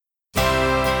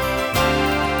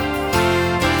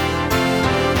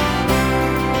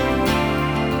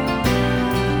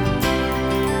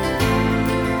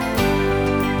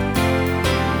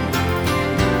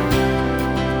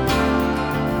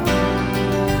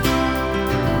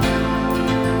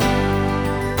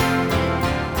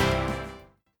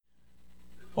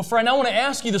Well, friend, I want to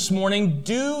ask you this morning,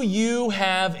 do you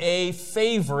have a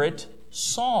favorite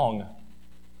song?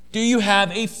 Do you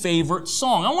have a favorite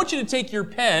song? I want you to take your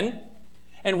pen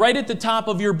and write at the top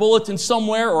of your bulletin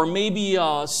somewhere, or maybe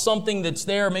something that's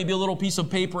there, maybe a little piece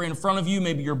of paper in front of you,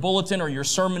 maybe your bulletin or your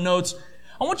sermon notes.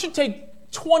 I want you to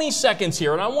take 20 seconds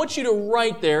here, and I want you to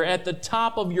write there at the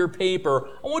top of your paper,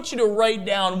 I want you to write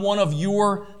down one of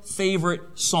your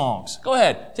favorite songs. Go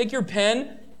ahead, take your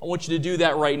pen. I want you to do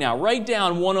that right now. Write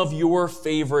down one of your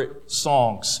favorite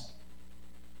songs.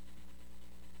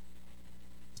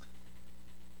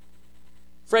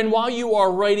 Friend, while you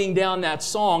are writing down that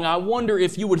song, I wonder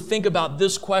if you would think about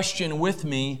this question with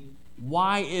me.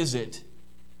 Why is it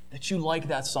that you like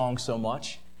that song so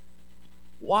much?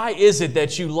 Why is it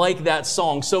that you like that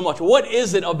song so much? What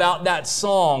is it about that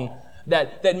song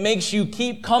that makes you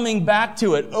keep coming back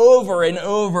to it over and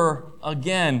over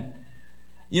again?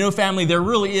 You know, family, there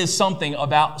really is something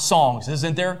about songs,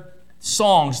 isn't there?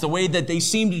 Songs, the way that they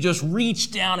seem to just reach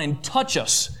down and touch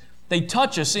us. They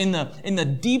touch us in the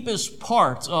deepest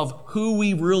parts of who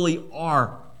we really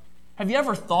are. Have you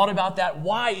ever thought about that?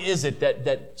 Why is it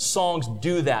that songs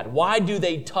do that? Why do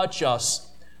they touch us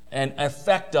and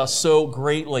affect us so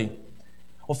greatly?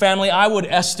 Well, family, I would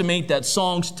estimate that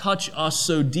songs touch us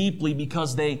so deeply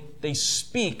because they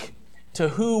speak to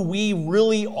who we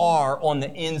really are on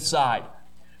the inside.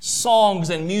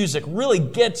 Songs and music really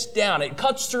gets down. It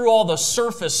cuts through all the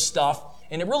surface stuff,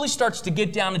 and it really starts to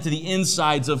get down into the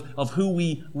insides of who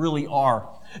we really are.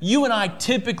 You and I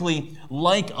typically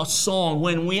like a song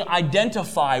when we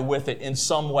identify with it in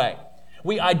some way.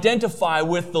 We identify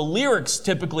with the lyrics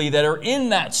typically that are in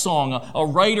that song. A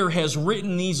writer has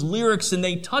written these lyrics and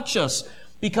they touch us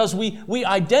because we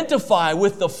identify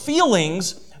with the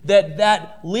feelings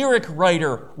that lyric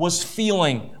writer was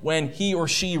feeling when he or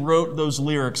she wrote those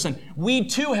lyrics. And we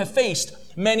too have faced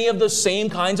many of the same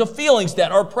kinds of feelings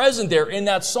that are present there in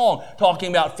that song,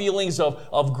 talking about feelings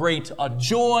of great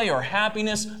joy or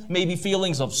happiness, maybe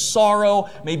feelings of sorrow,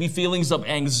 maybe feelings of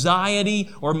anxiety,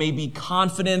 or maybe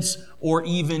confidence, or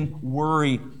even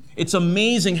worry. It's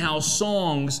amazing how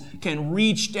songs can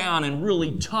reach down and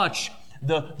really touch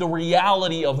the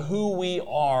reality of who we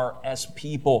are as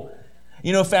people.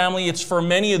 You know, family, it's for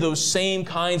many of those same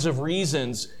kinds of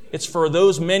reasons. It's for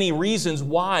those many reasons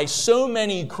why so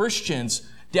many Christians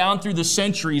down through the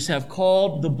centuries have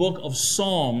called the book of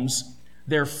Psalms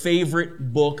their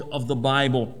favorite book of the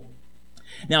Bible.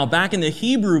 Now, back in the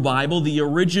Hebrew Bible, the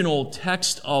original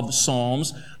text of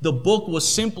Psalms, the book was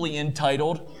simply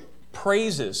entitled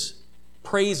Praises.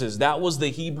 Praises. That was the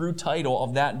Hebrew title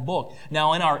of that book.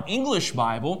 Now, in our English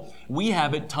Bible, we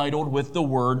have it titled with the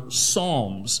word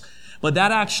Psalms. But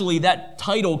that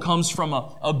title comes from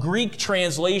a Greek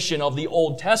translation of the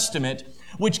Old Testament,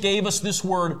 which gave us this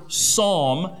word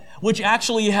psalm, which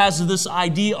actually has this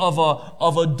idea of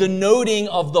a denoting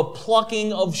of the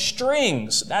plucking of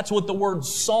strings. That's what the word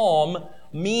psalm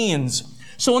means.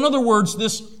 So in other words,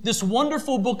 this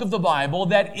wonderful book of the Bible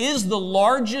that is the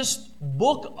largest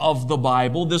book of the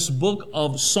Bible, this book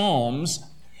of Psalms,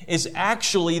 is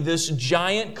actually this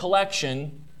giant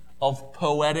collection of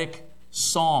poetic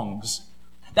songs.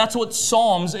 That's what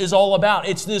Psalms is all about.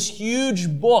 It's this huge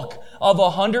book of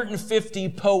 150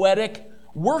 poetic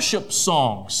worship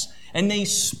songs. And they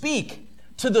speak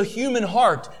to the human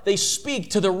heart. They speak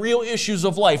to the real issues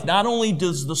of life. Not only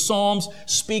does the Psalms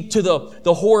speak to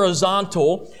the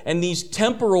horizontal and these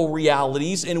temporal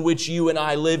realities in which you and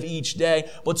I live each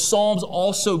day, but Psalms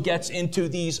also gets into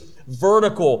these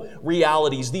vertical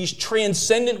realities, these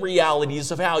transcendent realities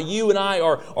of how you and I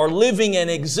are living and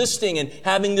existing and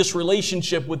having this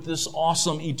relationship with this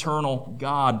awesome eternal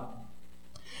God.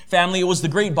 Family, it was the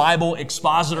great Bible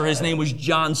expositor. His name was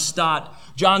John Stott.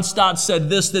 John Stott said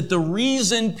this, that the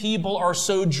reason people are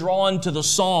so drawn to the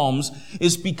Psalms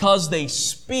is because they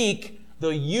speak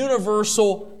the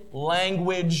universal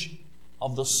language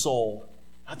of the soul.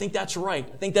 I think that's right.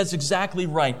 I think that's exactly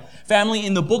right. Family,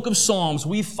 in the book of Psalms,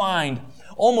 we find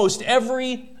almost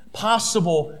every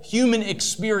possible human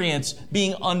experience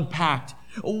being unpacked.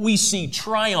 We see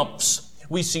triumphs,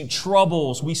 we see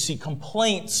troubles, we see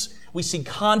complaints, we see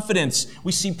confidence,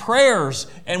 we see prayers,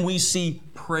 and we see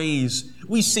praise.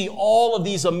 We see all of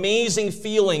these amazing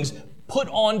feelings put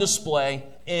on display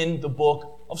in the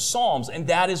book of Psalms. And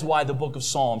that is why the book of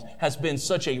Psalms has been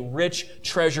such a rich,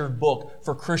 treasured book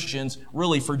for Christians,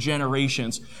 really for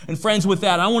generations. And friends, with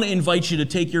that, I want to invite you to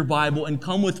take your Bible and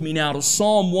come with me now to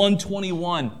Psalm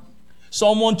 121.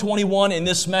 Psalm 121 in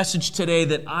this message today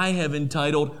that I have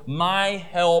entitled, My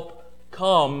Help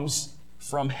Comes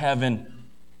from Heaven.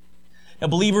 Now,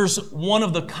 believers, one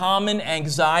of the common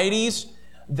anxieties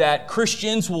that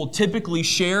Christians will typically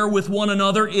share with one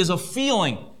another is a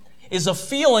feeling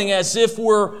as if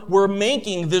we're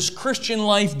making this Christian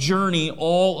life journey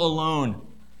all alone.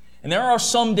 And there are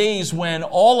some days when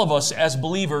all of us as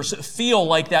believers feel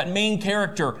like that main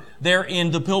character there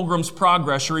in the Pilgrim's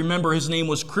Progress. You remember his name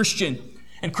was Christian.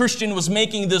 And Christian was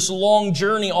making this long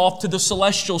journey off to the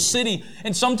celestial city.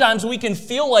 And sometimes we can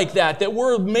feel like that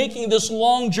we're making this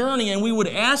long journey, and we would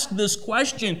ask this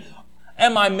question,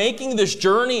 am I making this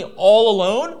journey all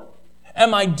alone?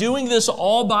 Am I doing this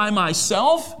all by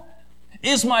myself?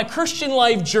 Is my Christian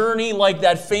life journey like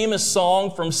that famous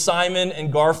song from Simon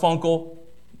and Garfunkel,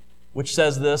 which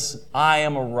says this, I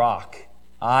am a rock,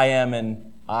 I am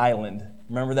an island.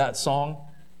 Remember that song?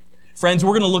 Friends,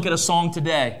 we're going to look at a song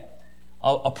today,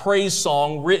 a praise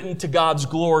song written to God's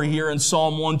glory here in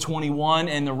Psalm 121,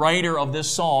 and the writer of this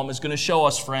psalm is going to show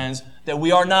us, friends, that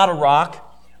we are not a rock,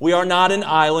 we are not an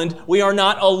island, we are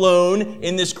not alone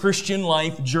in this Christian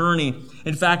life journey.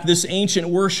 In fact, this ancient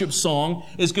worship song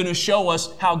is going to show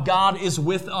us how God is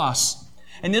with us.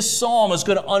 And this psalm is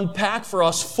going to unpack for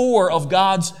us 4 of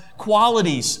God's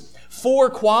qualities. 4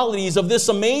 qualities of this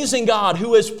amazing God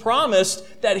who has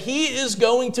promised that He is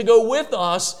going to go with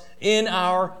us in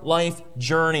our life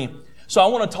journey. So I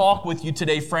want to talk with you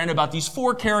today, friend, about these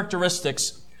 4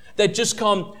 characteristics that just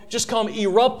come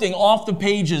erupting off the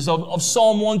pages of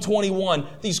Psalm 121.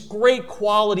 These great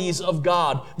qualities of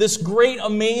God, this great,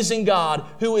 amazing God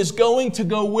who is going to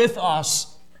go with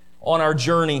us on our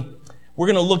journey. We're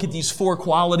going to look at these 4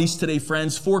 qualities today,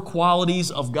 friends. 4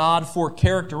 qualities of God, 4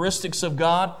 characteristics of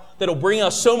God that'll bring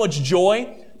us so much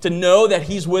joy to know that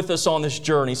He's with us on this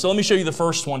journey. So let me show you the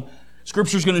first one.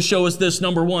 Scripture's going to show us this.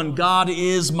 Number 1, God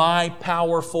is my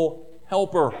powerful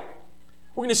helper.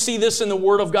 We're going to see this in the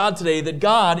Word of God today, that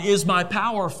God is my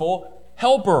powerful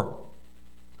helper.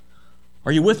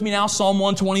 Are you with me now? Psalm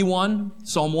 121.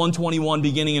 Psalm 121,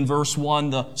 beginning in verse 1,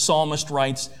 the psalmist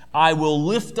writes, I will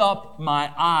lift up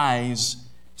my eyes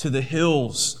to the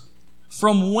hills.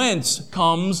 From whence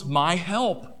comes my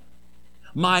help?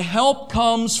 My help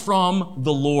comes from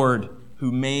the Lord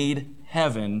who made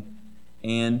heaven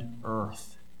and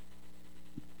earth.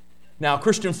 Now,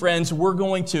 Christian friends, we're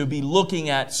going to be looking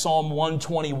at Psalm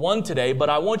 121 today,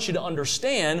 but I want you to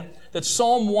understand that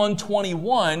Psalm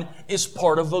 121 is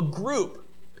part of a group.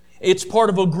 It's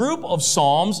part of a group of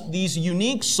psalms, these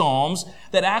unique psalms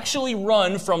that actually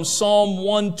run from Psalm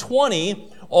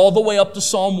 120 all the way up to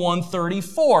Psalm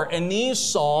 134. And these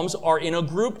psalms are in a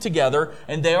group together,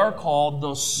 and they are called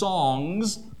the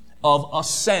Songs of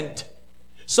Ascent.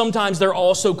 Sometimes they're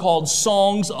also called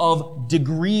Songs of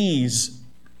Degrees.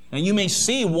 And you may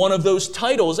see one of those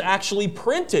titles actually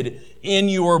printed in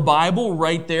your Bible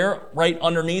right there, right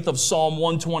underneath of Psalm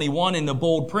 121 in the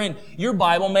bold print. Your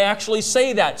Bible may actually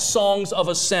say that, Songs of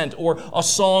Ascent or a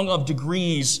Song of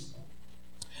Degrees.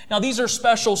 Now, these are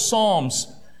special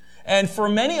psalms. And for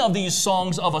many of these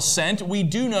Songs of Ascent, we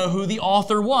do know who the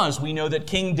author was. We know that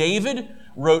King David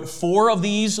wrote 4 of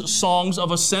these Songs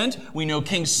of Ascent. We know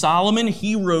King Solomon,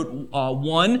 he wrote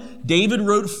 1. David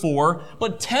wrote 4.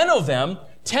 But 10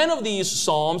 of these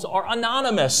psalms are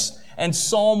anonymous, and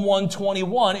Psalm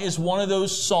 121 is one of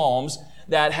those psalms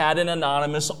that had an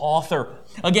anonymous author.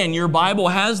 Again, your Bible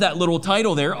has that little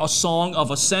title there, a Song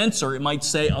of Ascents, or it might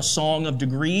say a Song of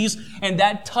Degrees, and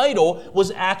that title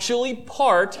was actually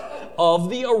part of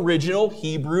the original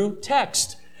Hebrew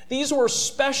text. These were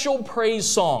special praise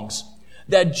songs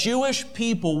that Jewish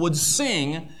people would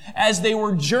sing as they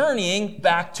were journeying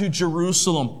back to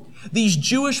Jerusalem. These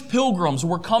Jewish pilgrims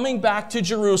were coming back to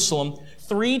Jerusalem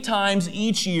 3 times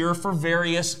each year for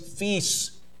various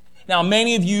feasts. Now,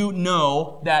 many of you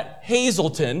know that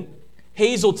Hazleton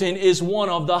is one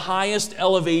of the highest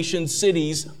elevation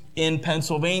cities in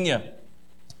Pennsylvania.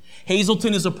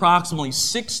 Hazleton is approximately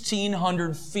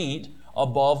 1,600 feet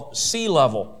above sea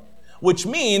level, which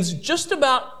means just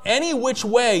about any which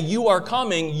way you are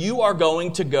coming, you are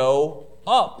going to go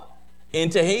up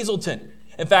into Hazleton.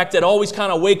 In fact, it always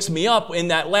kind of wakes me up in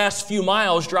that last few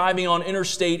miles driving on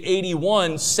Interstate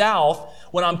 81 south.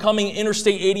 When I'm coming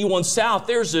Interstate 81 south,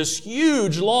 there's this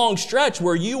huge long stretch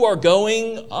where you are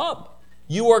going up.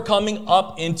 You are coming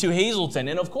up into Hazleton.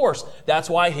 And of course, that's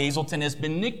why Hazleton has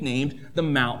been nicknamed the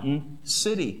Mountain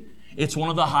City. It's one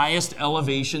of the highest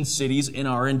elevation cities in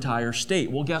our entire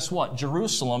state. Well, guess what?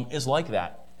 Jerusalem is like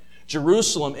that.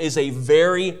 Jerusalem is a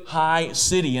very high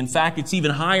city. In fact, it's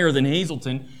even higher than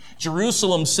Hazleton.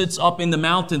 Jerusalem sits up in the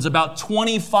mountains about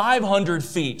 2,500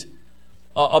 feet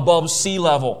above sea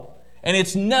level. And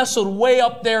it's nestled way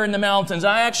up there in the mountains.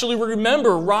 I actually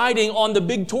remember riding on the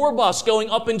big tour bus going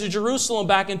up into Jerusalem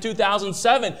back in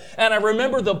 2007. And I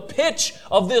remember the pitch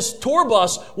of this tour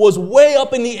bus was way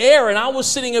up in the air. And I was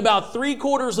sitting about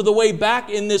 3/4 of the way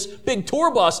back in this big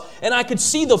tour bus. And I could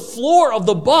see the floor of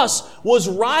the bus was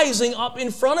rising up in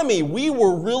front of me. We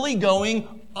were really going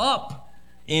up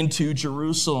into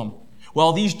Jerusalem.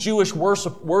 Well, these Jewish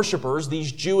worshipers,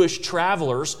 these Jewish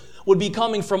travelers, would be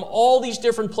coming from all these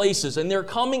different places, and they're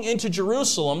coming into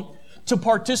Jerusalem to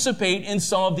participate in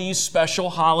some of these special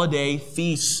holiday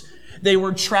feasts. They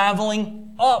were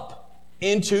traveling up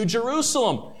into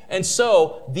Jerusalem. And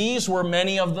so these were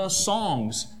many of the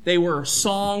songs. They were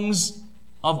songs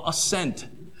of ascent,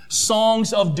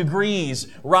 songs of degrees,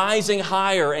 rising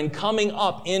higher and coming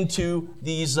up into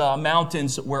these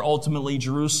mountains where ultimately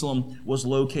Jerusalem was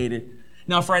located.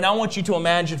 Now, friend, I want you to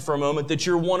imagine for a moment that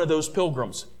you're one of those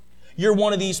pilgrims. You're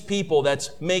one of these people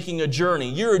that's making a journey.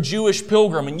 You're a Jewish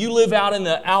pilgrim and you live out in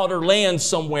the outer lands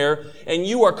somewhere and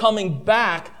you are coming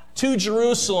back to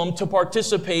Jerusalem to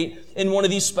participate in one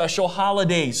of these special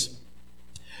holidays.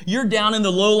 You're down in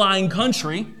the low-lying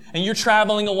country and you're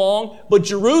traveling along, but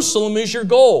Jerusalem is your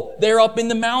goal. They're up in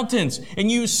the mountains and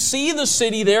you see the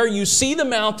city there, you see the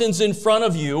mountains in front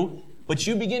of you, but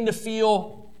you begin to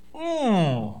feel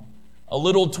a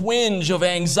little twinge of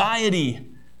anxiety.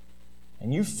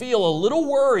 And you feel a little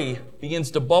worry begins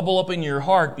to bubble up in your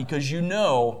heart because you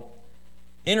know,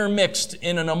 intermixed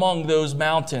in and among those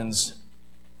mountains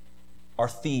are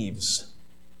thieves,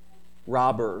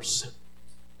 robbers,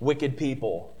 wicked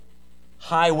people,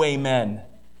 highwaymen,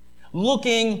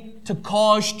 looking to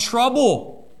cause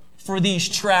trouble for these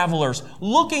travelers,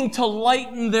 looking to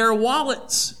lighten their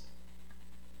wallets.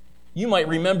 You might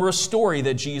remember a story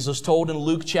that Jesus told in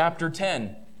Luke chapter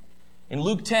 10. In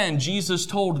Luke 10, Jesus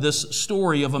told this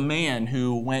story of a man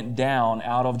who went down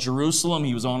out of Jerusalem.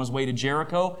 He was on his way to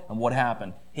Jericho, and what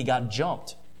happened? He got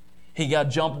jumped. He got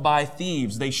jumped by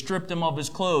thieves. They stripped him of his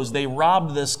clothes. They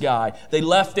robbed this guy. They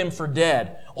left him for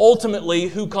dead. Ultimately,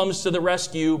 who comes to the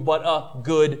rescue but a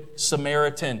good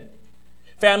Samaritan?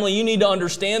 Family, you need to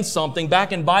understand something.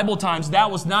 Back in Bible times,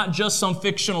 that was not just some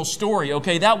fictional story,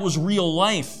 okay? That was real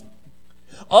life.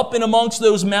 Up and amongst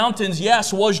those mountains,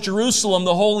 yes, was Jerusalem,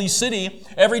 the holy city.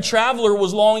 Every traveler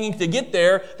was longing to get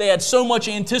there. They had so much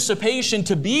anticipation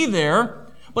to be there,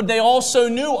 but they also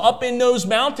knew up in those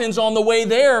mountains on the way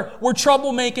there were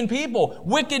troublemaking people,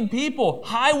 wicked people,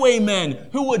 highwaymen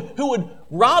who would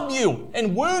rob you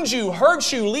and wound you,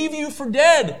 hurt you, leave you for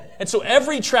dead. And so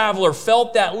every traveler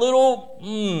felt that little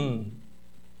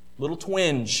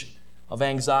twinge of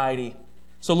anxiety.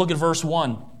 So look at verse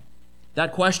 1.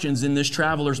 That question's in this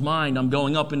traveler's mind. I'm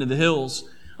going up into the hills.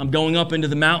 I'm going up into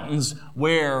the mountains.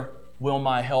 Where will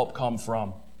my help come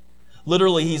from?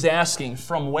 Literally, he's asking,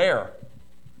 from where?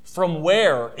 From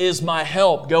where is my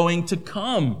help going to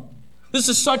come? This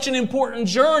is such an important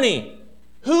journey.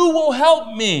 Who will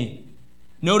help me?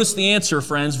 Notice the answer,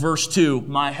 friends. Verse 2,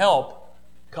 my help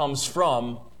comes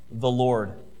from the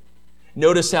Lord.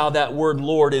 Notice how that word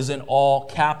Lord is in all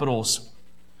capitals.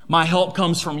 My help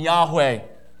comes from Yahweh,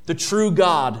 the true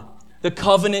God, the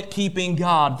covenant-keeping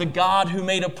God, the God who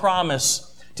made a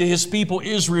promise to His people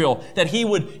Israel that He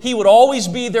would always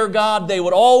be their God, they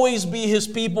would always be His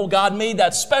people. God made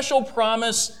that special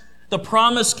promise, the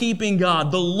promise-keeping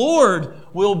God. The Lord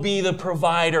will be the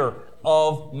provider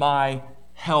of my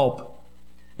help.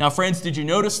 Now, friends, did you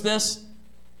notice this?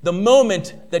 The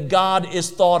moment that God is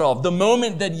thought of, the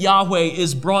moment that Yahweh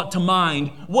is brought to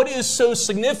mind, what is so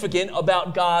significant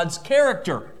about God's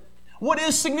character? What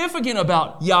is significant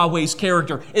about Yahweh's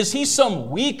character? Is He some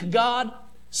weak God?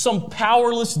 Some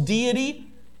powerless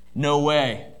deity? No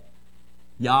way.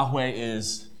 Yahweh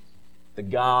is the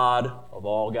God of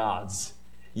all gods.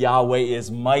 Yahweh is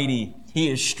mighty.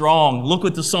 He is strong. Look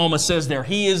what the psalmist says there.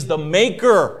 He is the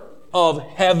maker of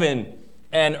heaven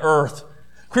and earth.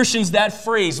 Christians, that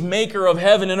phrase, maker of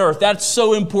heaven and earth, that's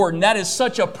so important. That is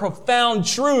such a profound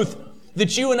truth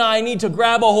that you and I need to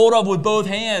grab a hold of with both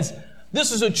hands.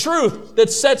 This is a truth that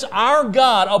sets our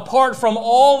God apart from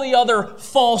all the other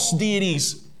false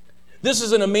deities. This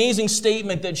is an amazing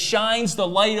statement that shines the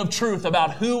light of truth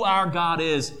about who our God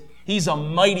is. He's a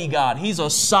mighty God. He's a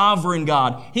sovereign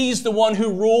God. He's the one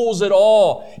who rules it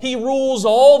all. He rules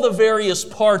all the various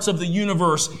parts of the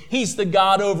universe. He's the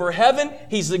God over heaven.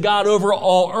 He's the God over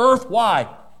all earth. Why?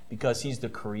 Because He's the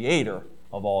creator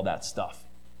of all that stuff.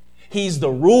 He's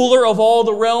the ruler of all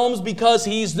the realms because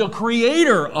He's the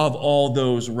creator of all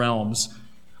those realms.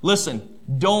 Listen,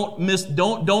 don't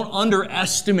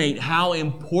underestimate how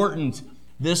important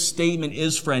this statement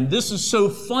is, friend. This is so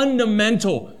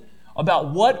fundamental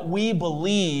about what we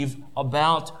believe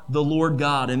about the Lord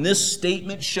God. And this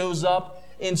statement shows up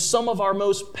in some of our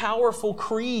most powerful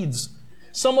creeds.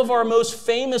 Some of our most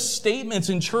famous statements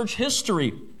in church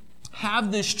history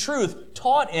have this truth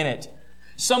taught in it.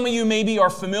 Some of you maybe are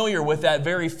familiar with that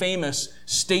very famous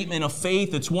statement of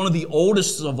faith. It's one of the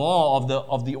oldest of all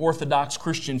of the Orthodox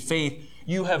Christian faith.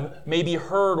 You have maybe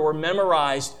heard or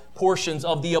memorized portions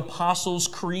of the Apostles'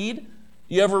 Creed.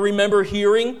 You ever remember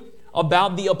hearing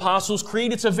about the Apostles'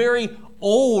 Creed? It's a very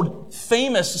old,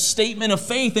 famous statement of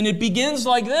faith, and it begins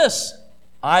like this: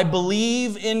 I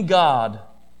believe in God,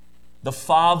 the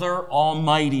Father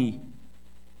Almighty,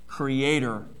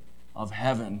 creator of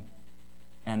heaven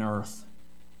and earth.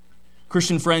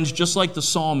 Christian friends, just like the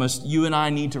psalmist, you and I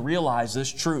need to realize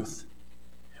this truth.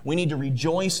 We need to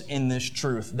rejoice in this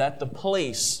truth, that the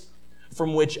place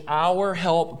from which our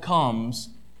help comes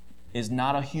is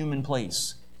not a human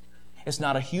place. It's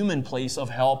not a human place of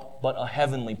help, but a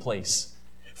heavenly place.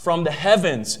 From the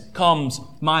heavens comes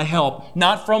my help,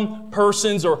 not from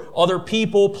persons or other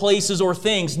people, places, or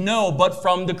things. No, but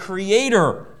from the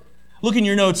Creator. Look in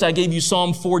your notes, I gave you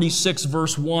Psalm 46,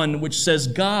 verse 1, which says,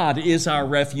 God is our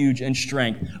refuge and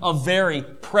strength, a very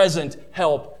present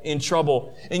help in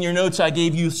trouble. In your notes, I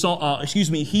gave you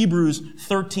Hebrews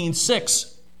 13,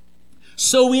 6.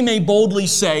 So we may boldly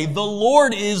say, the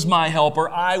Lord is my helper.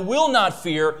 I will not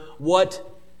fear. What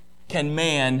can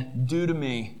man do to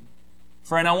me?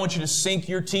 Friend, I want you to sink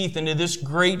your teeth into this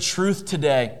great truth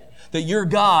today, that your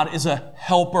God is a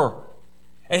helper.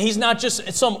 And He's not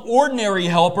just some ordinary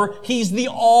helper. He's the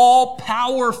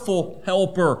all-powerful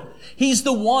helper. He's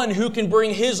the one who can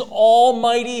bring His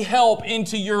almighty help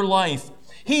into your life.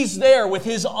 He's there with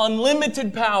His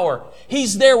unlimited power.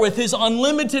 He's there with His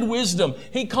unlimited wisdom.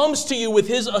 He comes to you with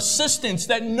His assistance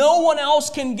that no one else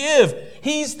can give.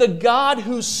 He's the God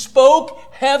who spoke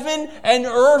heaven and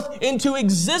earth into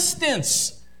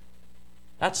existence.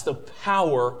 That's the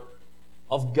power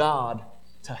of God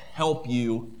to help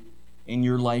you in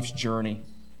your life's journey.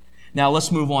 Now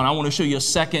let's move on. I want to show you a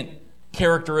second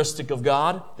characteristic of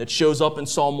God that shows up in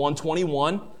Psalm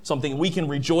 121, something we can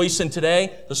rejoice in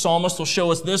today. The psalmist will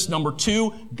show us this. Number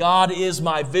 2, God is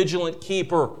my vigilant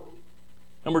keeper.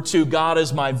 Number 2, God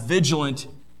is my vigilant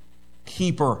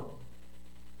keeper.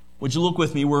 Would you look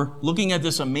with me? We're looking at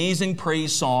this amazing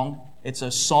praise song. It's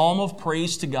a psalm of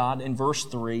praise to God in verse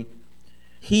 3.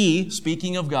 He,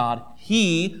 speaking of God,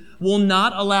 He will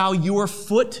not allow your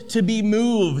foot to be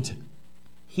moved.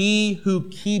 He who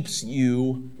keeps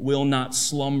you will not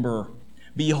slumber.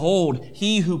 Behold,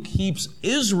 He who keeps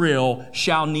Israel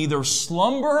shall neither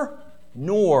slumber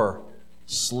nor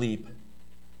sleep.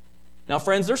 Now,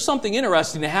 friends, there's something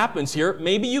interesting that happens here.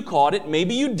 Maybe you caught it,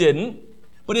 maybe you didn't.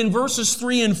 But in verses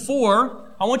 3 and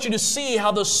 4, I want you to see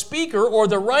how the speaker or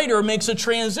the writer makes a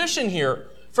transition here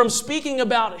from speaking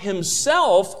about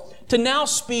himself to now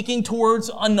speaking towards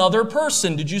another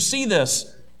person. Did you see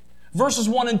this? Verses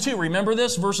 1 and 2, remember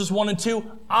this? Verses 1 and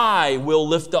 2, I will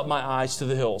lift up my eyes to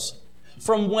the hills.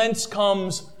 From whence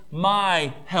comes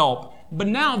my help? But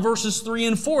now, verses 3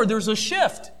 and 4, there's a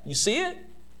shift. You see it?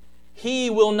 He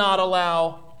will not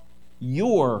allow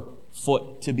your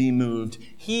foot to be moved.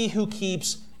 He who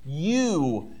keeps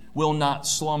you will not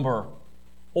slumber.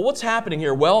 Well, what's happening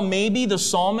here? Well, maybe the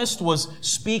psalmist was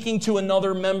speaking to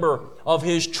another member of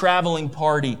his traveling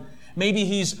party. Maybe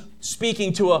he's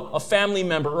speaking to a family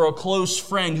member or a close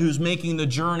friend who's making the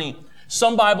journey.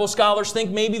 Some Bible scholars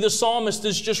think maybe the psalmist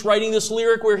is just writing this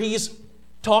lyric where he's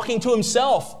talking to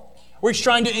himself, where he's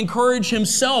trying to encourage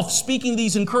himself, speaking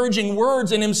these encouraging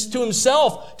words to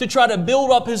himself to try to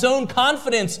build up his own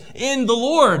confidence in the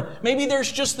Lord. Maybe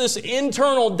there's just this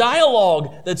internal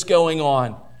dialogue that's going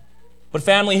on. But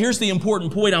family, here's the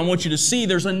important point I want you to see.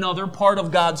 There's another part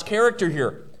of God's character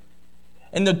here.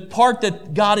 And the part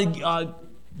that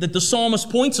that the psalmist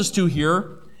points us to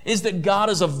here is that God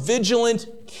is a vigilant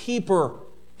keeper.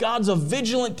 God's a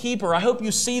vigilant keeper. I hope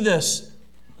you see this.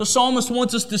 The psalmist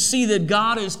wants us to see that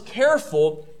God is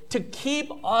careful to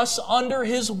keep us under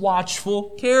His watchful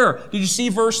care. Did you see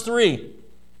verse 3?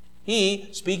 He,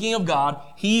 speaking of God,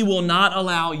 He will not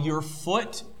allow your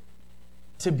foot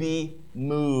to be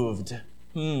moved.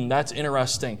 That's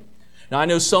interesting. Now, I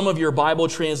know some of your Bible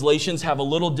translations have a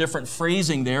little different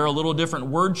phrasing there, a little different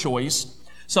word choice.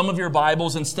 Some of your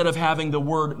Bibles, instead of having the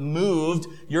word moved,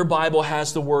 your Bible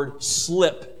has the word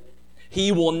slip.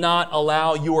 He will not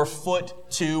allow your foot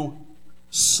to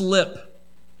slip.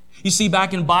 You see,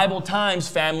 back in Bible times,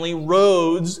 family,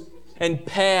 roads and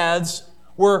paths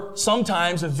were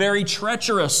sometimes very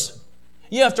treacherous.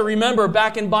 You have to remember,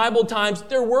 back in Bible times,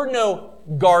 there were no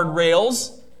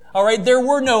guardrails. All right, there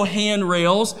were no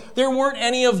handrails. There weren't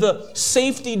any of the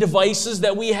safety devices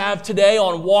that we have today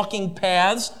on walking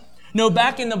paths. No,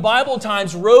 back in the Bible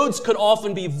times, roads could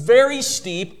often be very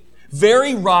steep,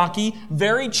 very rocky,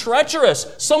 very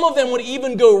treacherous. Some of them would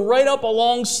even go right up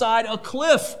alongside a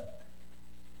cliff.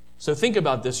 So think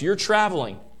about this. You're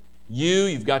traveling.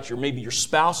 You've got maybe your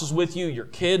spouse is with you, your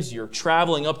kids, you're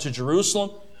traveling up to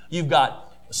Jerusalem. You've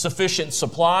got sufficient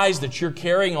supplies that you're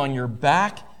carrying on your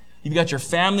back. You've got your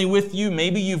family with you.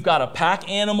 Maybe you've got a pack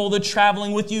animal that's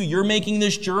traveling with you. You're making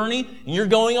this journey, and you're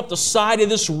going up the side of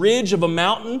this ridge of a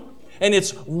mountain, and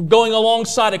it's going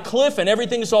alongside a cliff, and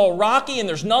everything's all rocky, and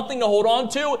there's nothing to hold on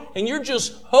to, and you're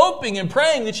just hoping and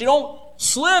praying that you don't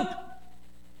slip.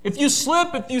 If you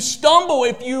slip, if you stumble,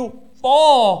 if you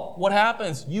fall, what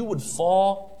happens? You would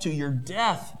fall to your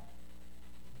death.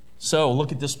 So,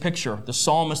 look at this picture. The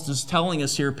psalmist is telling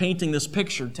us here, painting this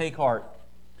picture. Take heart.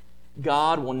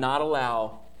 God will not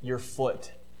allow your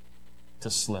foot to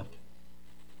slip.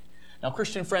 Now,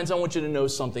 Christian friends, I want you to know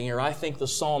something here. I think the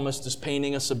psalmist is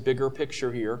painting us a bigger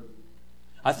picture here.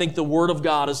 I think the Word of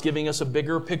God is giving us a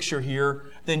bigger picture here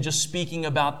than just speaking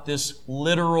about this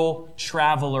literal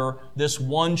traveler, this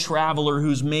one traveler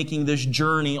who's making this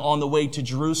journey on the way to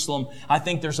Jerusalem. I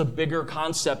think there's a bigger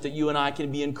concept that you and I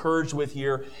can be encouraged with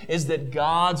here, is that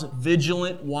God's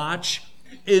vigilant watch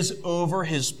is over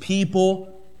His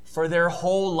people for their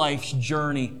whole life's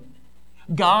journey.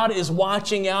 God is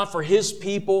watching out for His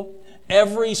people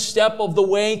every step of the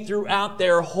way throughout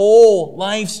their whole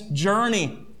life's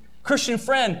journey. Christian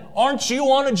friend, aren't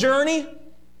you on a journey?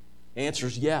 The answer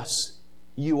is yes.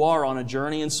 You are on a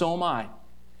journey, and so am I.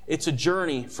 It's a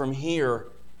journey from here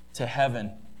to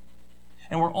heaven.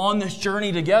 And we're on this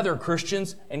journey together,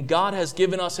 Christians, and God has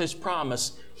given us His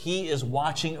promise. He is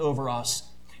watching over us.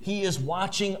 He is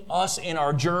watching us in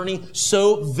our journey,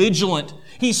 so vigilant.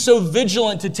 He's so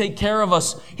vigilant to take care of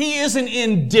us. He isn't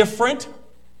indifferent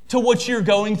to what you're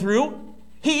going through.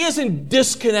 He isn't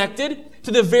disconnected to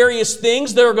the various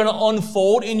things that are going to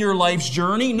unfold in your life's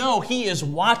journey. No, He is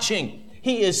watching.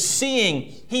 He is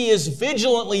seeing. He is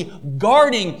vigilantly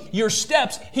guarding your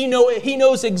steps. He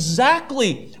knows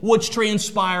exactly what's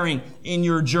transpiring in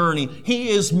your journey. He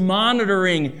is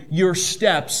monitoring your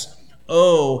steps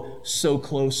so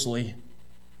closely.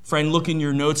 Friend, look in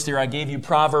your notes there. I gave you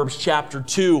Proverbs chapter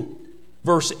 2,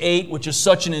 verse 8, which is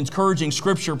such an encouraging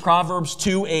scripture. Proverbs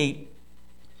 2:8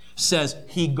 says,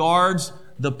 He guards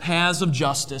the paths of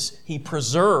justice. He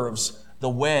preserves the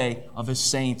way of His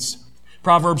saints.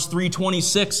 Proverbs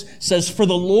 3:26 says, For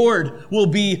the Lord will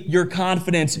be your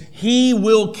confidence. He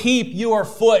will keep your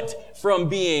foot from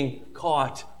being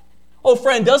caught. Oh,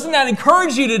 friend, doesn't that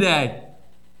encourage you today?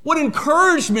 What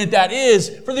encouragement that is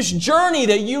for this journey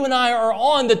that you and I are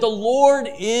on, that the Lord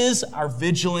is our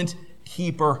vigilant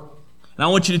keeper. And I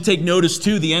want you to take notice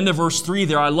too, the end of verse 3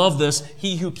 there. I love this.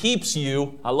 He who keeps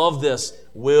you, I love this,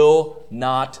 will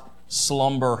not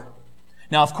slumber.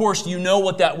 Now, of course, you know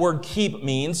what that word keep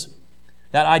means.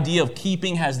 That idea of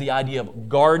keeping has the idea of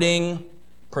guarding,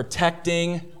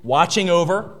 protecting, watching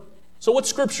over. So what's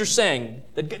Scripture saying?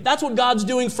 That's what God's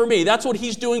doing for me. That's what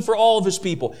He's doing for all of His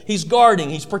people. He's guarding,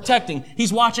 He's protecting,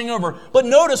 He's watching over. But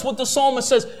notice what the psalmist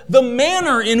says, the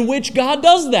manner in which God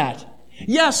does that.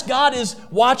 Yes, God is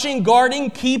watching, guarding,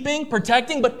 keeping,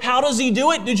 protecting, but how does He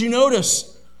do it? Did you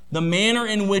notice? The manner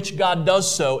in which God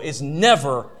does so is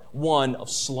never one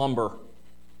of slumber.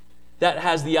 That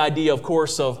has the idea, of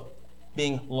course, of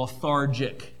being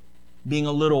lethargic, being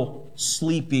a little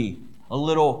sleepy, a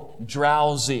little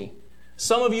drowsy.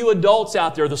 Some of you adults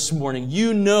out there this morning,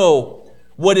 you know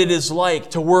what it is like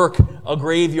to work a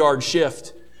graveyard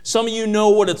shift. Some of you know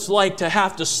what it's like to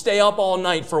have to stay up all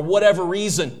night for whatever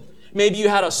reason. Maybe you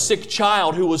had a sick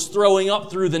child who was throwing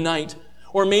up through the night.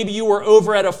 Or maybe you were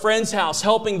over at a friend's house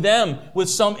helping them with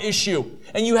some issue.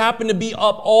 And you happen to be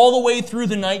up all the way through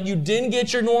the night. You didn't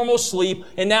get your normal sleep.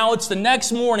 And now it's the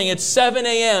next morning. It's 7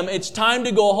 a.m. It's time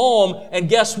to go home. And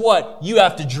guess what? You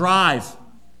have to drive.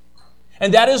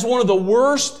 And that is one of the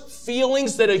worst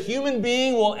feelings that a human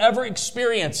being will ever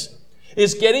experience,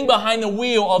 is getting behind the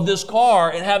wheel of this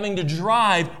car and having to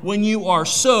drive when you are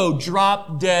so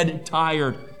drop dead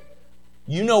tired.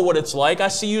 You know what it's like. I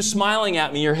see you smiling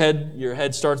at me. Your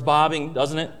head starts bobbing,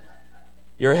 doesn't it?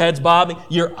 Your head's bobbing.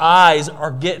 Your eyes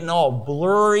are getting all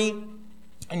blurry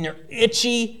and you're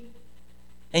itchy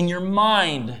and your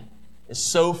mind is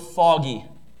so foggy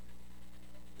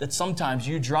that sometimes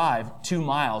you drive 2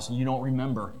 miles and you don't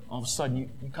remember. All of a sudden you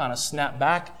kind of snap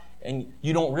back and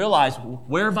you don't realize,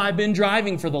 where have I been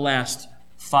driving for the last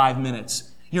 5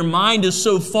 minutes? Your mind is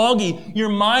so foggy. Your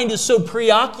mind is so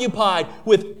preoccupied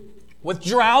with with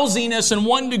drowsiness and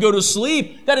wanting to go to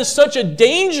sleep. That is such a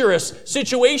dangerous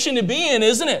situation to be in,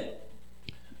 isn't it?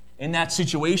 In that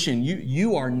situation,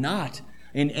 you are not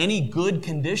in any good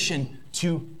condition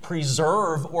to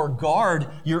preserve or guard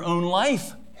your own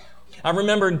life. I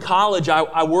remember in college,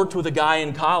 I worked with a guy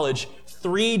in college.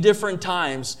 3 different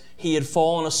times he had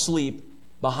fallen asleep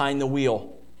behind the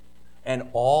wheel. And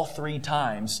all 3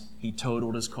 times he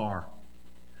totaled his car.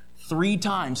 3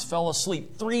 times fell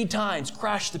asleep. 3 times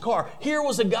crashed the car. Here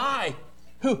was a guy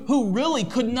who really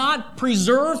could not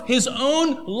preserve his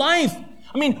own life.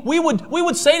 I mean, we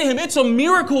would say to him, it's a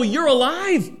miracle you're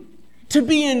alive. To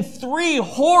be in 3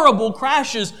 horrible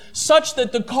crashes such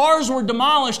that the cars were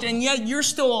demolished and yet you're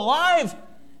still alive.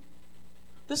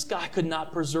 This guy could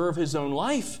not preserve his own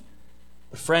life.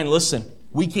 But friend, listen,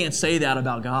 we can't say that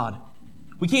about God.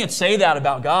 We can't say that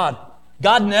about God.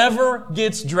 God never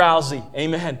gets drowsy.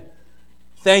 Amen.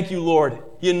 Thank you, Lord.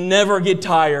 You never get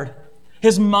tired.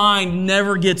 His mind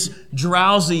never gets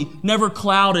drowsy, never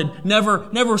clouded,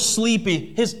 never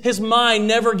sleepy. His mind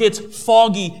never gets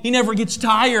foggy. He never gets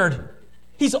tired.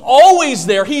 He's always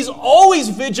there. He's always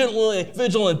vigilant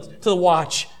to the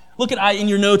watch. Look at, in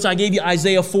your notes, I gave you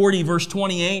Isaiah 40, verse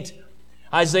 28.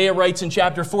 Isaiah writes in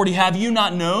chapter 40, have you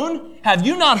not known? Have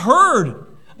you not heard?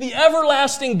 The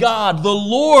everlasting God, the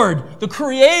Lord, the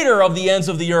creator of the ends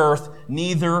of the earth,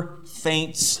 neither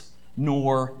faints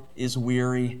nor is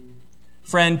weary.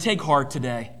 Friend, take heart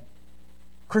today.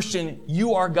 Christian,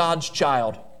 you are God's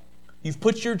child. You've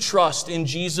put your trust in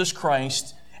Jesus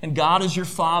Christ, and God is your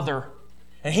Father.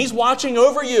 And He's watching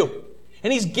over you.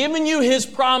 And He's given you His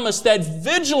promise that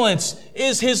vigilance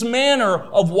is His manner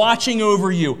of watching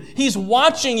over you. He's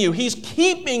watching you. He's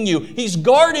keeping you. He's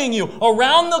guarding you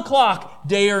around the clock,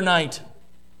 day or night.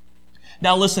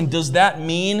 Now listen, does that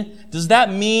mean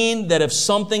that if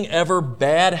something ever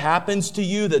bad happens to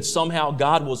you, that somehow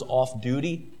God was off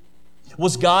duty?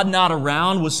 Was God not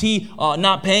around? Was He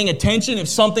not paying attention if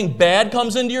something bad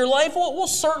comes into your life? Well,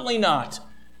 certainly not.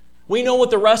 We know what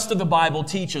the rest of the Bible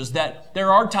teaches, that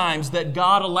there are times that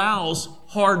God allows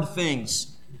hard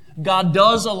things. God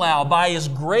does allow, by His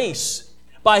grace,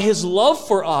 by His love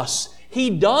for us, He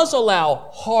does allow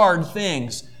hard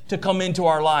things to come into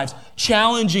our lives,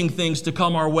 challenging things to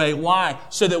come our way. Why?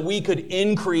 So that we could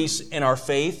increase in our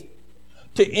faith,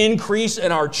 to increase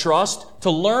in our trust, to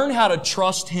learn how to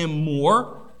trust Him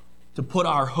more, to put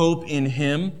our hope in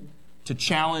Him, to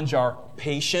challenge our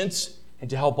patience, and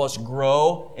to help us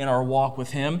grow in our walk with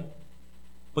Him.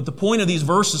 But the point of these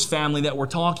verses, family, that we're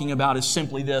talking about is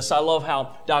simply this. I love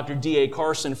how Dr. D.A.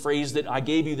 Carson phrased it. I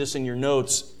gave you this in your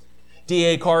notes.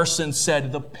 D.A. Carson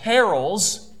said, the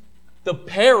perils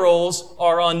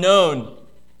are unknown,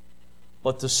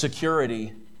 but the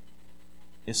security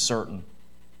is certain.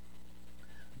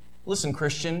 Listen,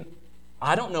 Christian,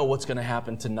 I don't know what's going to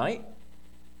happen tonight,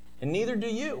 and neither do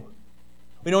you.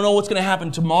 We don't know what's going to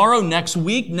happen tomorrow, next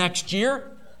week, next year,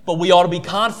 but we ought to be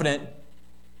confident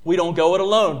we don't go it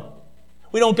alone.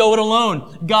 We don't go it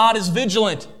alone. God is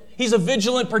vigilant. He's a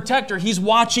vigilant protector. He's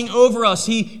watching over us.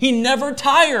 He never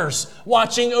tires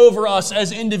watching over us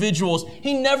as individuals.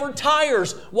 He never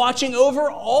tires watching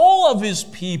over all of His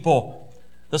people.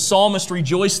 The psalmist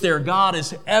rejoiced there. God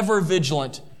is ever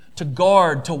vigilant to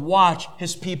guard, to watch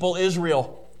His people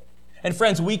Israel. And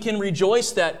friends, we can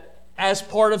rejoice that as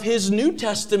part of His New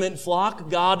Testament flock,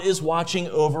 God is watching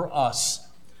over us.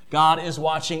 God is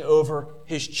watching over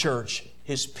His church,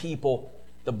 His people,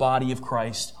 the body of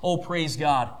Christ. Oh, praise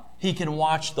God. He can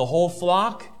watch the whole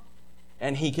flock,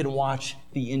 and He can watch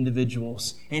the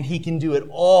individuals. And He can do it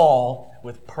all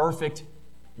with perfect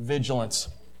vigilance.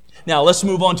 Now, let's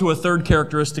move on to a third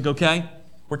characteristic, okay?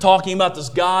 We're talking about this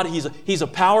God. He's a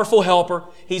powerful helper.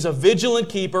 He's a vigilant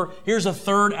keeper. Here's a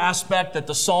third aspect that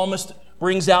the psalmist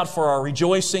brings out for our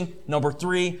rejoicing. Number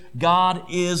 3, God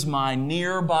is my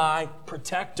nearby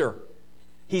protector.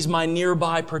 He's my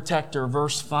nearby protector.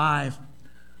 Verse 5,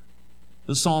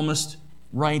 the psalmist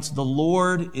writes, the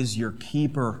Lord is your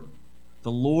keeper.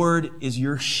 The Lord is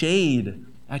your shade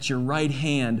at your right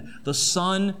hand. The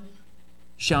sun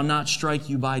shall not strike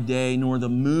you by day, nor the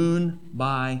moon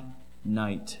by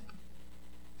night.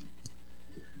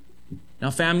 Now,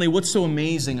 family, what's so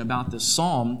amazing about this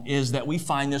psalm is that we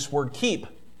find this word keep,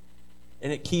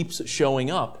 and it keeps showing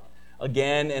up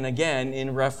again and again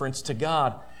in reference to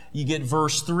God. You get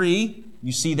verse 3,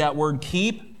 you see that word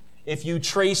keep. If you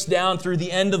trace down through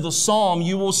the end of the psalm,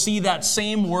 you will see that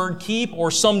same word keep,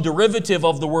 or some derivative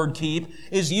of the word keep,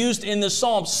 is used in the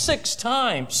psalm 6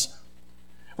 times.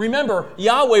 Remember,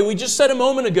 Yahweh, we just said a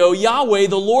moment ago, Yahweh,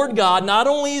 the Lord God, not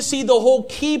only is He the whole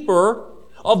keeper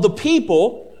of the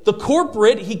people, the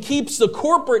corporate. He keeps the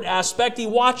corporate aspect. He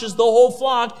watches the whole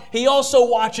flock. He also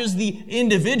watches the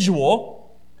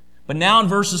individual. But now in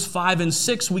verses 5 and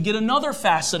 6, we get another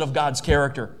facet of God's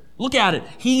character. Look at it.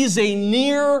 He's a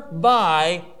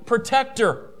nearby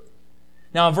protector.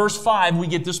 Now in verse 5, we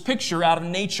get this picture out of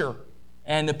nature.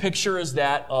 And the picture is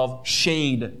that of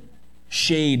shade.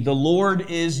 Shade. The Lord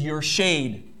is your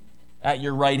shade at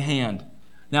your right hand.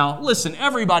 Now, listen,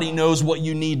 everybody knows what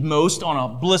you need most on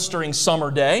a blistering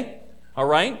summer day. All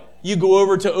right? You go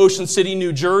over to Ocean City,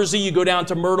 New Jersey. You go down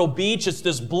to Myrtle Beach. It's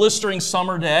this blistering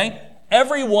summer day.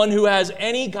 Everyone who has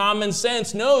any common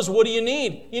sense knows, what do you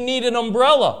need? You need an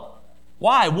umbrella.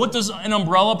 Why? What does an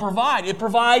umbrella provide? It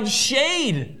provides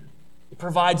shade. It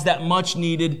provides that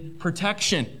much-needed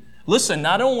protection. Listen,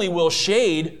 not only will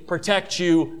shade protect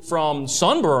you from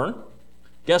sunburn,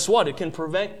 guess what? It can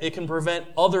prevent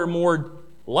other more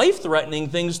life-threatening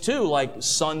things too, like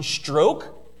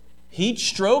sunstroke, heat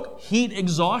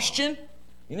exhaustion.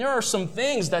 And there are some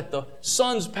things that the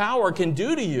sun's power can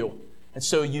do to you. And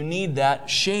so you need that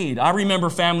shade. I remember,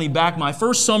 family, back my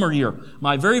very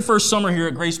first summer here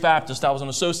at Grace Baptist, I was an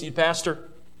associate pastor.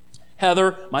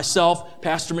 Heather, myself,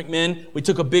 Pastor McMinn, we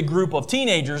took a big group of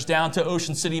teenagers down to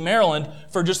Ocean City, Maryland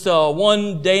for just a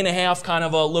 1 day and a half kind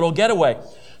of a little getaway.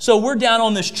 So we're down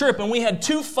on this trip, and we had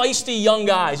 2 feisty young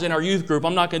guys in our youth group.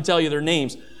 I'm not going to tell you their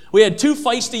names. We had 2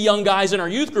 feisty young guys in our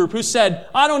youth group who said,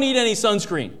 I don't need any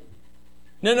sunscreen.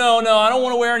 No, I don't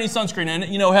want to wear any sunscreen. And,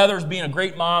 Heather's being a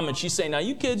great mom, and she's saying, now,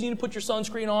 you kids, you need to put your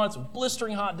sunscreen on. It's a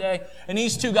blistering hot day. And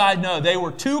these 2 guys, no, they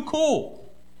were too cool.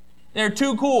 They're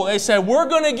too cool. They said, we're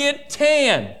going to get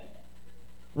tan.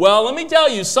 Well, let me tell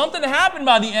you, something happened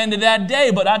by the end of that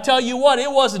day, but I tell you what, it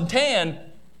wasn't tan.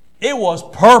 It was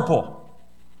purple.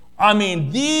 I mean,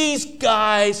 these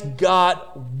guys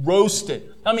got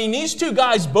roasted. I mean, these 2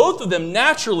 guys, both of them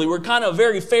naturally were kind of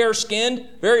very fair-skinned,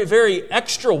 very, very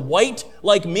extra white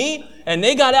like me, and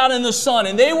they got out in the sun,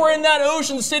 and they were in that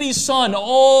Ocean City sun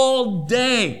all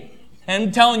day. And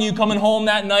I'm telling you, coming home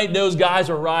that night, those guys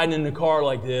were riding in the car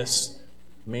like this.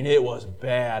 I mean, it was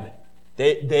bad.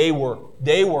 They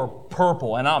were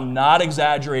purple, and I'm not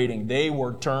exaggerating. They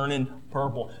were turning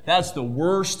purple. That's the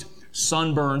worst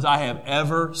sunburns I have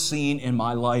ever seen in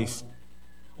my life.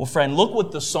 Well, friend, look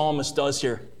what the psalmist does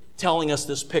here, telling us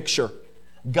this picture.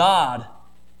 God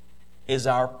is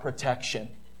our protection.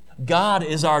 God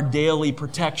is our daily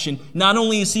protection. Not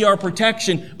only is He our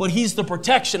protection, but He's the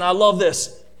protection. I love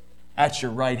this. At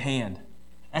your right hand.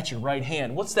 At your right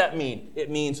hand. What's that mean? It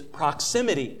means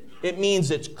proximity. It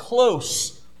means it's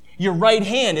close. Your right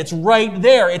hand, it's right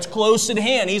there. It's close at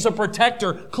hand. He's a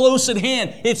protector, close at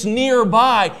hand. It's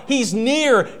nearby. He's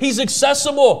near. He's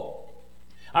accessible.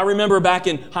 I remember back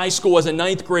in high school as a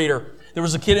 9th grader, there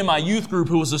was a kid in my youth group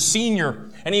who was a senior,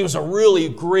 and he was a really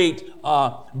great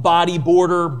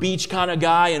bodyboarder, beach kind of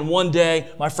guy. And one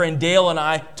day, my friend Dale and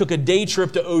I took a day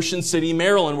trip to Ocean City,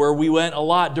 Maryland, where we went a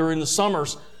lot during the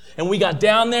summers. And we got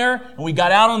down there, and we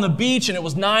got out on the beach, and it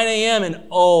was 9 a.m., and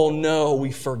oh no,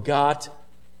 we forgot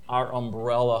our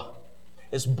umbrella.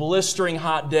 It's blistering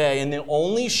hot day, and the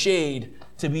only shade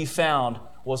to be found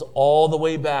was all the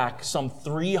way back, some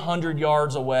 300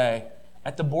 yards away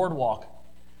at the boardwalk.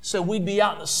 So we'd be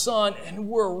out in the sun, and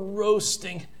we're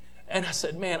roasting. And I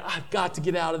said, man, I've got to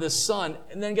get out of this sun.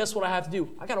 And then guess what I have to do?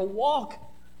 I got to walk.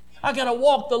 I got to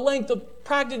walk the length of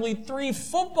practically 3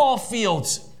 football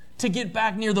fields to get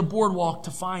back near the boardwalk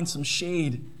to find some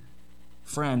shade.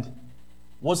 Friend,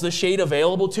 was the shade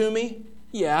available to me?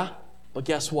 Yeah, but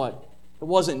guess what? It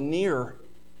wasn't near.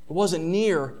 It wasn't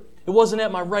near. It wasn't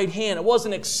at my right hand. It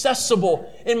wasn't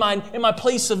accessible in my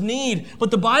place of need. But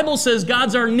the Bible says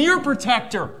God's our near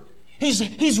protector.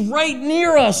 He's right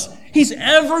near us. He's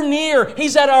ever near.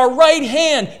 He's at our right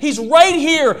hand. He's right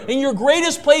here in your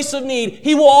greatest place of need.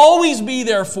 He will always be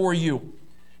there for you.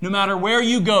 No matter where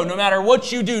you go, no matter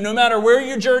what you do, no matter where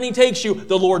your journey takes you,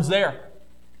 the Lord's there.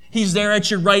 He's there at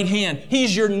your right hand.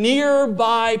 He's your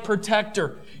nearby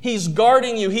protector. He's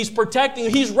guarding you. He's protecting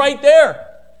you. He's right there.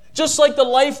 Just like the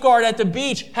lifeguard at the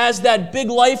beach has that big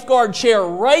lifeguard chair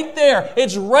right there.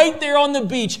 It's right there on the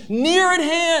beach, near at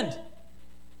hand.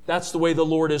 That's the way the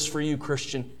Lord is for you,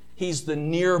 Christian. He's the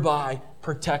nearby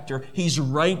protector. He's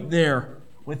right there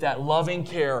with that loving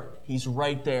care. He's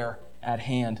right there at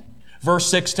hand. Verse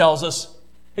 6 tells us,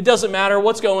 it doesn't matter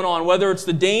what's going on, whether it's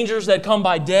the dangers that come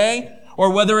by day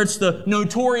or whether it's the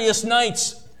notorious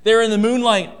nights there in the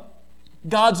moonlight.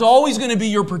 God's always going to be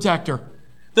your protector.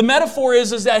 The metaphor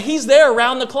is that He's there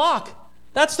around the clock.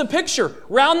 That's the picture.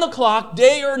 Round the clock,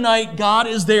 day or night, God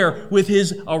is there with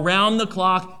His around the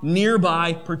clock,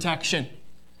 nearby protection.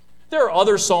 There are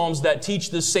other Psalms that teach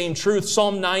this same truth.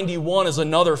 Psalm 91 is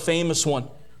another famous one,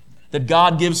 that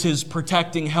God gives His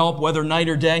protecting help, whether night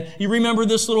or day. You remember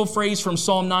this little phrase from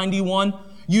Psalm 91?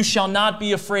 You shall not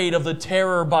be afraid of the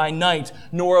terror by night,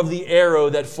 nor of the arrow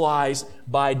that flies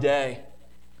by day.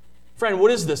 Friend,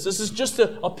 what is this? This is just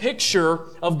a picture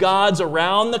of God's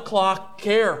around-the-clock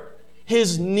care,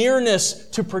 His nearness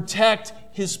to protect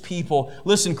His people.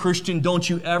 Listen, Christian, don't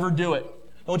you ever do it.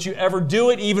 Don't you ever do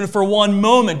it even for one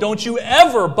moment. Don't you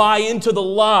ever buy into the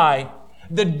lie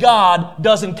that God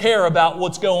doesn't care about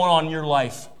what's going on in your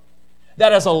life.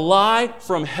 That is a lie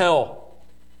from hell.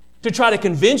 To try to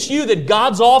convince you that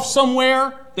God's off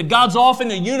somewhere, that God's off in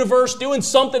the universe doing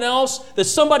something else, that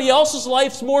somebody else's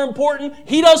life's more important,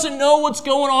 He doesn't know what's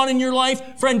going on in your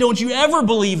life. Friend, don't you ever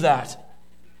believe that.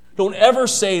 Don't ever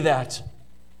say that.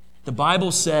 The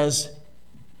Bible says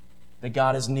that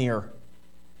God is near.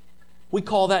 We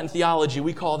call that in theology,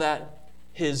 we call that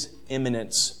His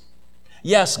immanence.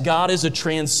 Yes, God is a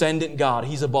transcendent God.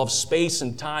 He's above space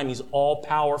and time. He's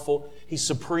all-powerful. He's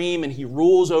supreme and He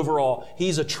rules over all.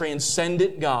 He's a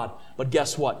transcendent God. But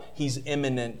guess what? He's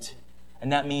immanent.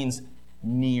 And that means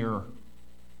near.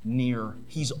 Near.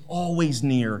 He's always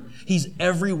near. He's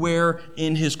everywhere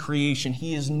in His creation.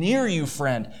 He is near you,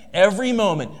 friend. Every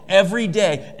moment, every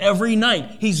day, every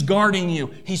night. He's guarding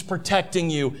you. He's protecting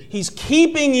you. He's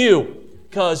keeping you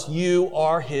because you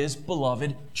are His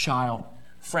beloved child.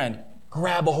 Friend,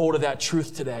 grab a hold of that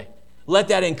truth today. Let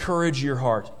that encourage your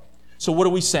heart. So what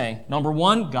are we saying? Number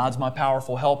one, God's my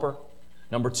powerful helper.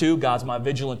 Number two, God's my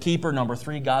vigilant keeper. Number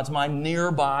three, God's my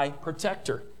nearby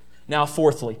protector. Now,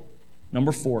 fourthly,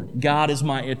 number four, God is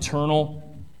my eternal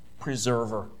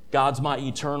preserver. God's my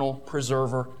eternal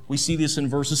preserver. We see this in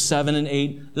verses 7 and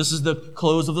 8. This is the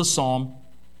close of the psalm.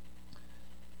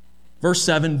 Verse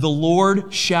 7, the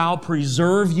Lord shall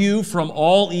preserve you from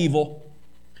all evil.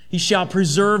 He shall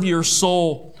preserve your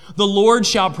soul. The Lord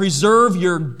shall preserve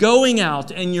your going out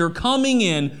and your coming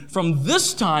in from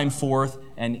this time forth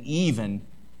and even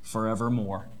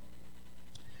forevermore.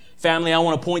 Family, I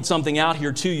want to point something out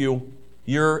here to you.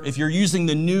 If you're using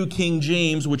the New King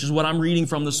James, which is what I'm reading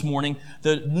from this morning,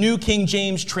 the New King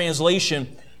James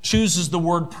translation chooses the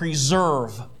word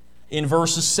preserve in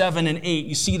verses 7 and 8.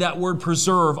 You see that word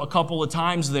preserve a couple of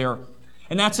times there.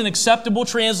 And that's an acceptable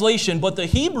translation, but the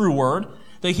Hebrew word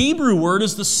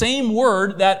is the same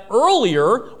word that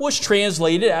earlier was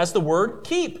translated as the word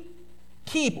keep.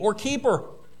 Keep or keeper.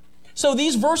 So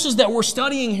these verses that we're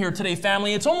studying here today,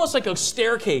 family, it's almost like a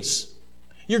staircase.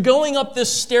 You're going up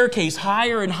this staircase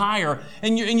higher and higher,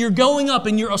 and you're going up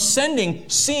and you're ascending,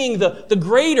 seeing the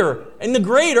greater and the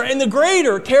greater and the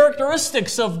greater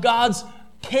characteristics of God's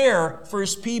care for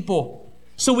His people.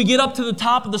 So we get up to the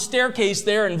top of the staircase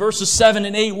there in verses 7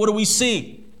 and 8. What do we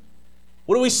see?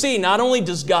 What do we see? Not only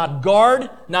does God guard,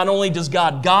 not only does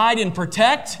God guide and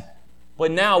protect,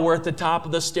 but now we're at the top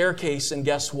of the staircase, and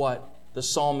guess what? The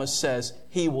psalmist says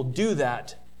He will do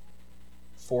that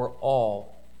for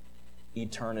all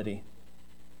eternity.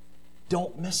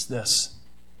 Don't miss this.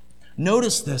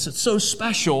 Notice this. It's so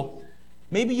special.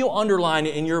 Maybe you'll underline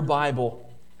it in your Bible.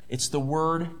 It's the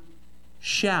word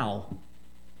shall.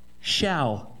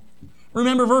 Shall.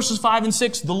 Remember verses 5 and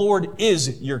 6. The Lord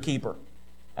is your keeper.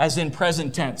 As in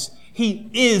present tense. He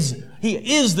is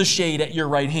the shade at your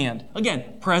right hand.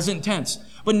 Again, present tense.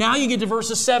 But now you get to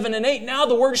verses 7 and 8. Now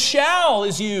the word shall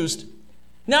is used.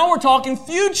 Now we're talking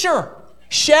future.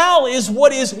 Shall is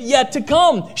what is yet to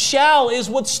come. Shall is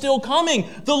what's still coming.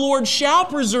 The Lord shall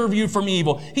preserve you from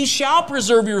evil. He shall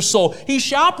preserve your soul. He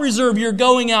shall preserve your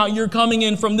going out, your coming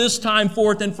in from this time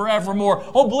forth and forevermore.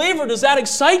 Oh, believer, does that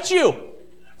excite you?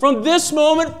 From this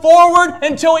moment forward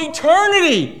until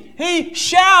eternity, He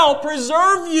shall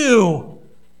preserve you.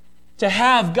 To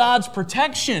have God's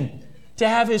protection, to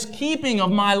have His keeping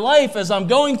of my life as I'm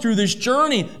going through this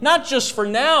journey, not just for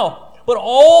now, but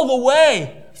all the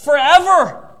way.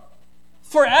 Forever.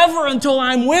 Forever until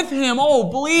I'm with Him. Oh,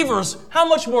 believers, how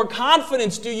much more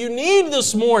confidence do you need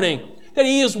this morning? That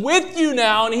He is with you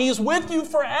now and He is with you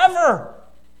forever.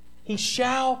 He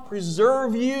shall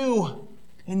preserve you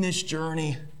in this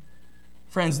journey.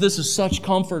 Friends, this is such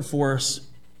comfort for us.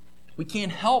 We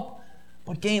can't help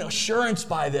but gain assurance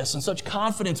by this and such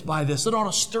confidence by this. It ought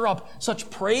to stir up such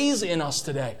praise in us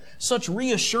today. Such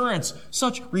reassurance,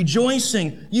 such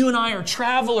rejoicing. You and I are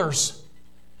travelers.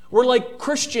 We're like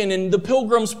Christian in the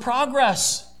Pilgrim's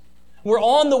Progress. We're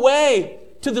on the way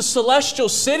to the celestial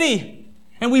city.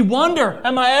 And we wonder,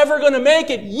 am I ever going to make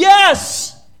it?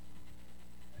 Yes!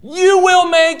 You will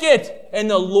make it. And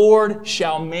the Lord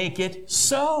shall make it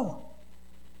so.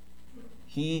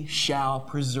 He shall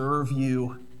preserve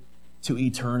you to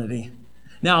eternity.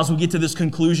 Now, as we get to this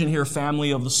conclusion here,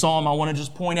 family, of the psalm, I want to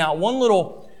just point out one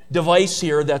little device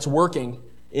here that's working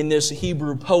in this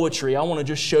Hebrew poetry. I want to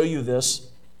just show you this.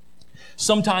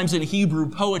 Sometimes in Hebrew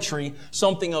poetry,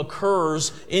 something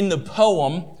occurs in the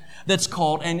poem that's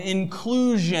called an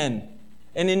inclusion.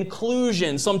 An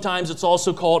inclusion. Sometimes it's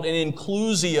also called an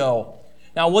inclusio.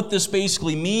 Now, what this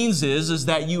basically means is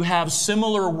that you have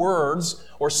similar words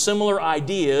or similar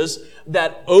ideas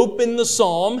that open the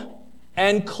psalm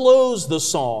and close the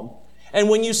psalm. And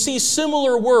when you see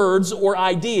similar words or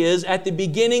ideas at the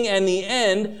beginning and the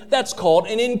end, that's called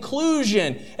an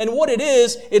inclusion. And what it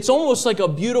is, it's almost like a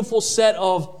beautiful set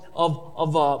of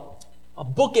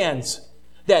bookends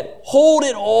that hold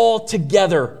it all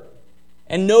together.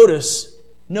 And notice,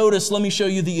 let me show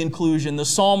you the inclusion. The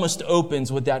psalmist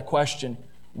opens with that question: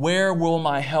 where will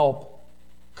my help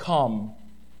come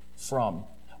from?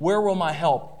 Where will my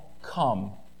help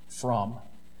come from?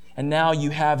 And now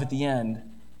you have at the end,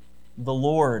 the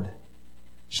Lord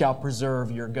shall preserve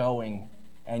your going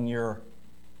and your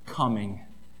coming.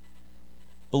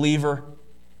 Believer,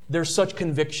 there's such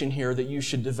conviction here that you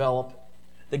should develop,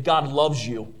 that God loves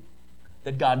you,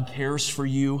 that God cares for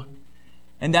you,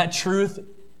 and that truth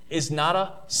is not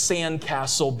a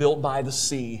sandcastle built by the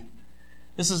sea.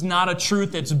 This is not a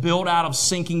truth that's built out of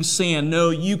sinking sand.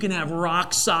 No, you can have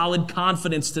rock-solid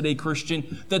confidence today,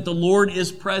 Christian, that the Lord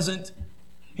is present.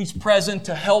 He's present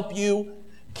to help you,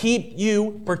 keep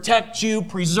you, protect you,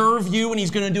 preserve you, and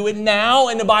He's going to do it now.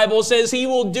 And the Bible says He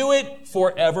will do it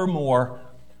forevermore.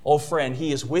 Oh, friend,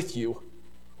 He is with you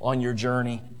on your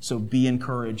journey, so be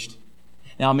encouraged.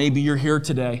 Now, maybe you're here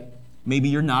today. Maybe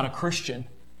you're not a Christian.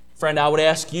 Friend, I would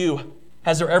ask you,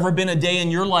 has there ever been a day in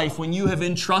your life when you have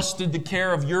entrusted the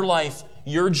care of your life,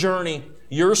 your journey,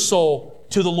 your soul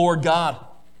to the Lord God?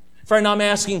 Friend, I'm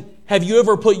asking, have you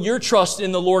ever put your trust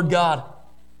in the Lord God?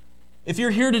 If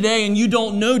you're here today and you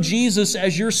don't know Jesus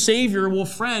as your Savior, well,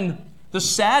 friend, the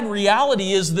sad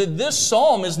reality is that this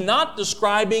psalm is not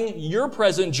describing your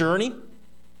present journey.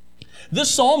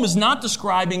 This psalm is not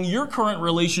describing your current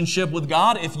relationship with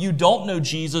God if you don't know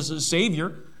Jesus as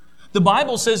Savior. The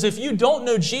Bible says if you don't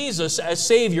know Jesus as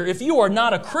Savior, if you are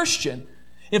not a Christian,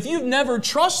 if you've never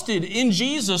trusted in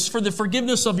Jesus for the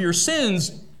forgiveness of your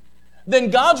sins, then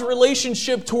God's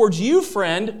relationship towards you,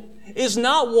 friend, is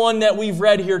not one that we've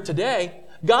read here today.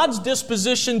 God's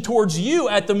disposition towards you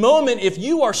at the moment, if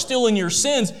you are still in your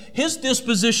sins, His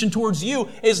disposition towards you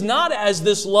is not as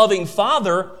this loving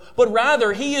Father, but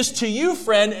rather He is to you,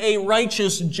 friend, a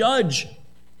righteous judge.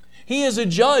 He is a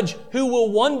judge who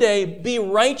will one day be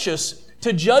righteous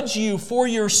to judge you for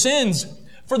your sins,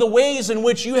 for the ways in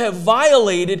which you have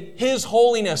violated His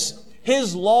holiness,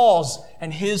 His laws,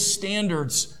 and His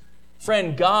standards.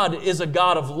 Friend, God is a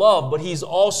God of love, but He's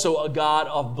also a God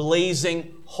of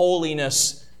blazing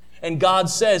holiness. And God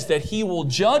says that He will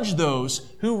judge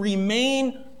those who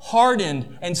remain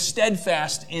hardened and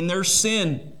steadfast in their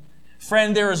sin.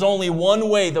 Friend, there is only one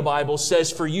way, the Bible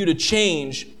says, for you to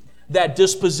change that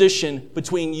disposition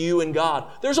between you and God.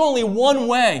 There's only one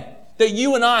way that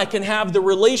you and I can have the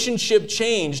relationship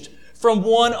changed from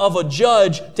one of a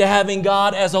judge to having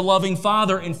God as a loving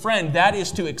Father. And friend, that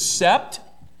is to accept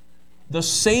the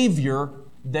Savior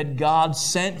that God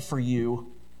sent for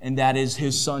you, and that is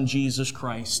His Son, Jesus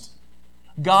Christ.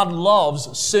 God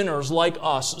loves sinners like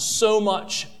us so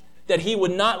much that He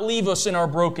would not leave us in our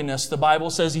brokenness. The Bible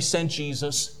says He sent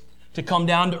Jesus to come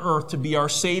down to earth to be our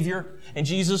Savior, and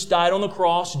Jesus died on the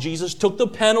cross. Jesus took the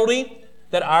penalty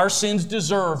that our sins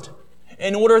deserved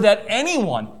in order that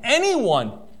anyone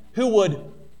who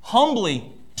would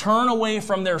humbly turn away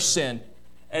from their sin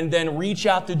and then reach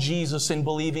out to Jesus in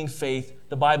believing faith,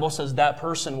 the Bible says that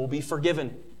person will be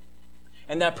forgiven.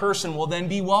 And that person will then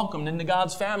be welcomed into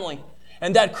God's family.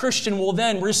 And that Christian will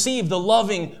then receive the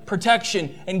loving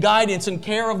protection and guidance and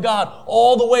care of God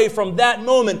all the way from that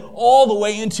moment, all the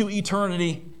way into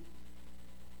eternity.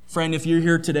 Friend, if you're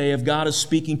here today, if God is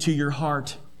speaking to your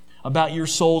heart about your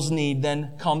soul's need,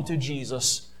 then come to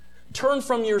Jesus. Turn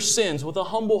from your sins with a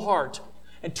humble heart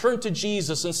and turn to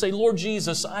Jesus and say, Lord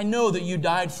Jesus, I know that You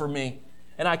died for me,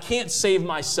 and I can't save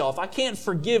myself. I can't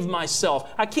forgive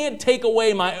myself. I can't take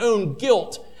away my own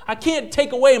guilt. I can't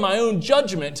take away my own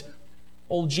judgment.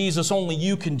 Oh, Jesus, only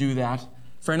You can do that.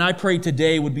 Friend, I pray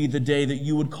today would be the day that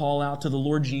you would call out to the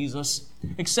Lord Jesus,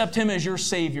 accept Him as your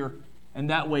Savior, and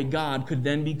that way God could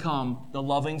then become the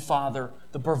loving Father,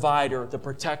 the provider, the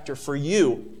protector for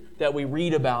you that we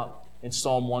read about in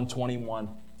Psalm 121.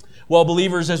 Well,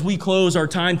 believers, as we close our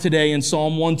time today in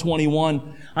Psalm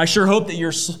 121, I sure hope that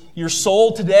your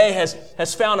soul today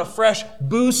has found a fresh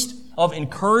boost of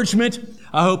encouragement.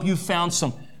 I hope you've found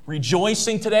some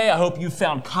rejoicing today. I hope you've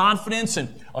found confidence and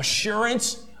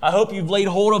assurance. I hope you've laid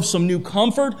hold of some new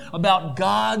comfort about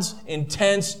God's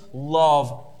intense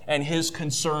love and His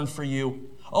concern for you.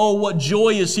 Oh, what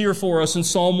joy is here for us in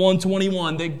Psalm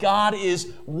 121, that God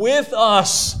is with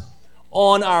us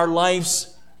on our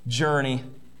life's journey.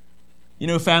 You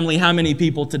know, family, how many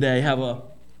people today have a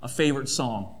favorite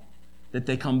song that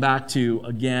they come back to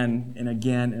again and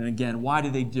again and again? Why do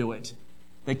they do it?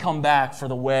 They come back for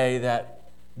the way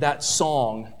that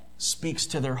song speaks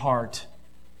to their heart.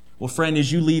 Well, friend,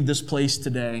 as you leave this place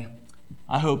today,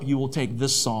 I hope you will take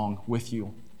this song with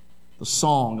you. The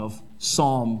song of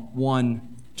Psalm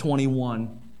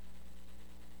 121.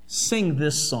 Sing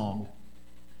this song.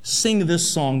 Sing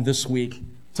this song this week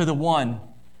to the one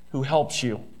who helps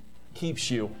you, keeps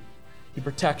you, He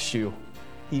protects you,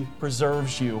 He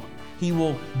preserves you. He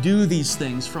will do these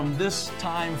things from this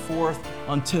time forth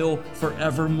until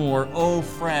forevermore. Oh,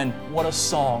 friend, what a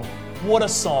song. What a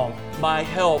song. My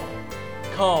help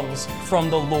comes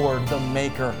from the Lord, the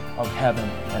maker of heaven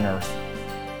and earth.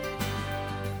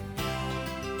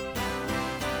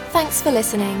 Thanks for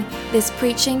listening. This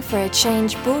Preaching for a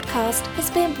Change broadcast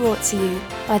has been brought to you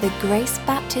by the Grace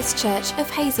Baptist Church of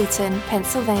Hazleton,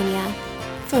 Pennsylvania.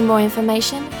 For more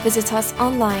information, visit us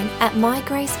online at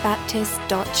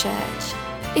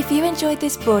mygracebaptist.church. If you enjoyed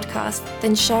this broadcast,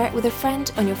 then share it with a friend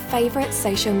on your favorite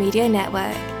social media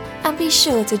network. And be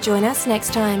sure to join us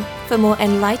next time for more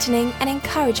enlightening and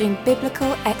encouraging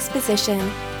biblical exposition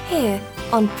here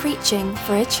on Preaching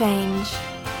for a Change.